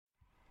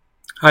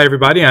Hi,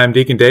 everybody. I'm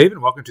Deacon Dave,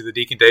 and welcome to the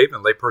Deacon Dave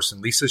and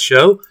Layperson Lisa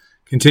show.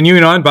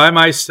 Continuing on by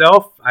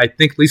myself, I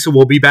think Lisa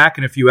will be back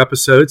in a few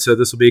episodes, so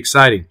this will be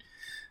exciting.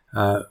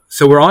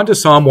 So we're on to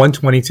Psalm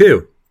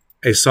 122,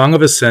 a song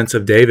of ascents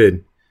of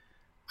David.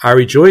 I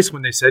rejoiced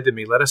when they said to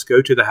me, "Let us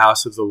go to the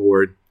house of the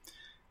Lord."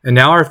 And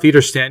now our feet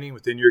are standing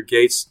within your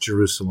gates,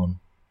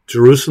 Jerusalem.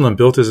 Jerusalem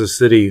built as a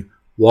city,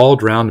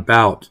 walled round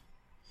about.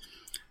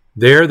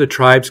 There the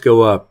tribes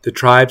go up, the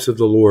tribes of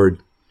the Lord,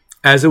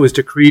 as it was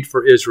decreed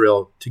for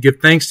Israel, to give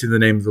thanks to the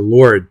name of the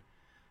Lord.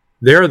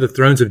 There are the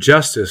thrones of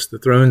justice, the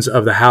thrones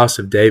of the house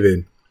of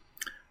David.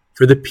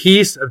 For the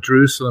peace of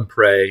Jerusalem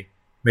pray,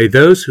 may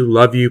those who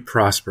love you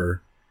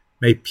prosper.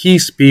 May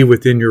peace be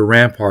within your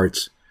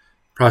ramparts,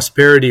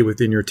 prosperity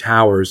within your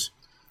towers.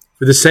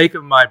 For the sake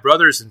of my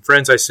brothers and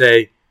friends, I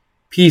say,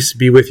 peace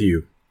be with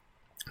you.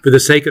 For the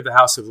sake of the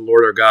house of the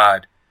Lord our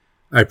God,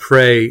 I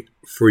pray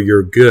for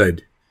your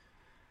good.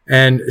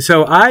 And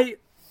so I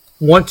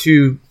want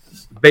to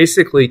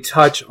basically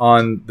touch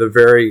on the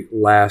very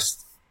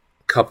last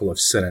couple of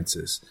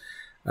sentences.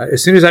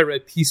 As soon as I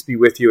read peace be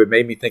with you, it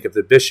made me think of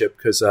the bishop,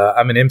 because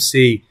I'm an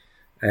MC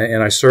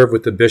and I serve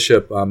with the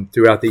bishop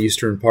throughout the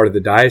eastern part of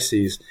the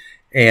diocese.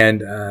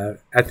 And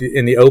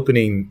in the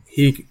opening,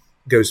 he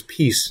goes,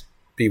 peace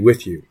be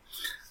with you.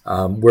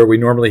 Where we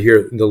normally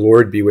hear the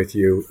Lord be with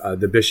you,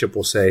 the bishop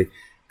will say,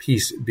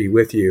 peace be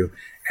with you.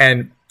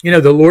 And, you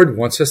know, the Lord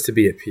wants us to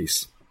be at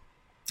peace.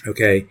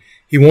 Okay?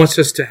 He wants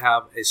us to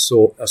have a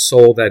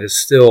soul that is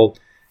still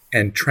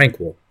and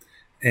tranquil.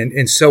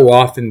 And so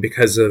often,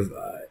 because of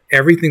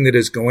everything that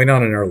is going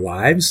on in our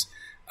lives,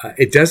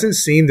 it doesn't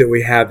seem that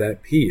we have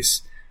that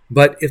peace.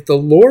 But if the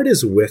Lord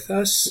is with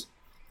us,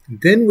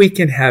 then we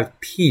can have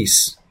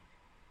peace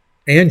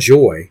and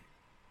joy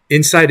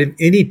inside of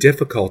any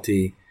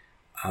difficulty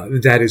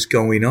that is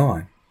going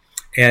on.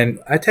 And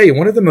I tell you,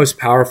 one of the most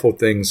powerful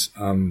things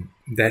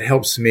that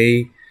helps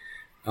me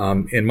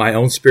in my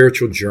own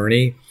spiritual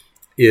journey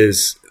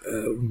is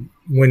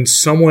when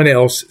someone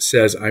else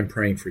says, I'm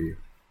praying for you.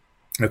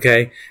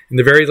 Okay? And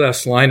the very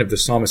last line of the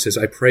psalmist says,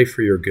 I pray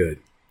for your good.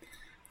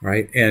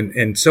 Right?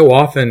 And so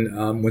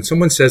often when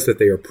someone says that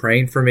they are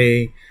praying for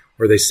me,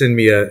 or they send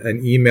me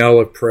an email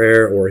of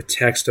prayer or a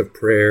text of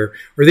prayer,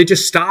 or they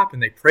just stop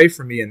and they pray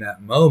for me in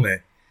that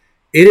moment,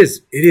 it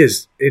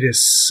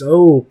is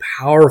so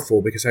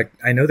powerful, because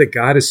I know that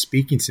God is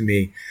speaking to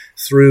me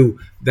through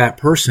that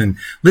person.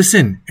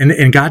 Listen,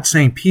 and God's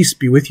saying, peace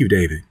be with you,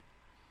 David.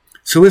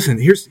 So listen,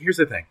 here's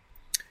the thing.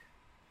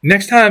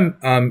 Next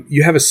time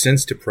you have a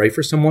sense to pray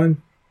for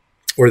someone,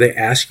 or they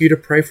ask you to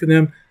pray for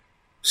them,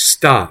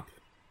 stop.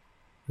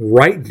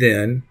 Right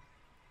then,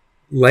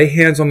 lay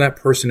hands on that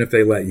person if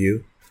they let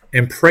you,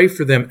 and pray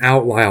for them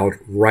out loud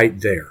right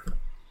there.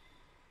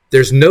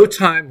 There's no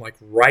time like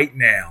right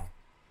now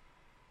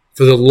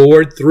for the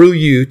Lord, through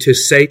you, to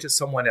say to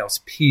someone else,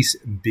 peace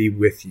be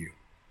with you.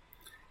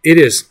 It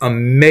is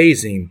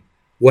amazing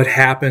what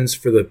happens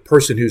for the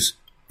person who's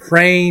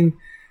praying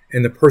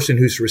and the person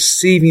who's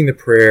receiving the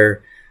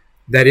prayer,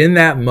 that in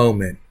that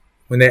moment,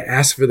 when they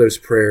ask for those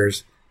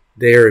prayers,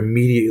 they are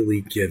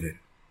immediately given.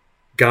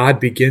 God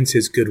begins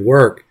his good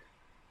work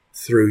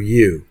through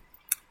you.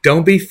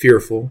 Don't be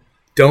fearful.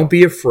 Don't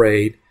be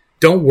afraid.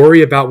 Don't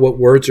worry about what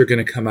words are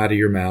going to come out of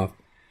your mouth.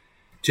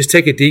 Just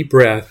take a deep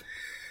breath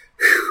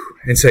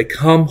and say,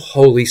 come,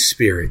 Holy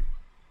Spirit.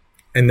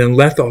 And then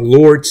let the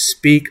Lord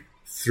speak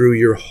through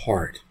your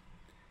heart.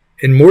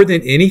 And more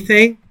than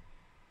anything,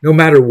 no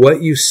matter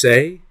what you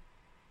say,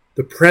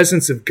 the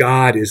presence of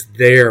God is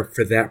there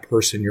for that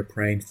person you're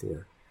praying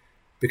for,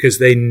 because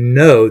they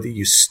know that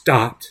you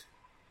stopped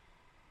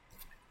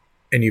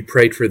and you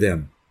prayed for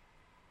them,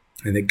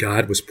 and that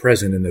God was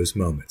present in those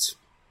moments.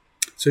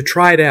 So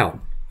try it out.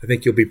 I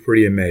think you'll be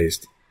pretty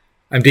amazed.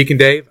 I'm Deacon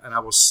Dave, and I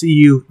will see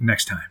you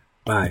next time.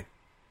 Bye.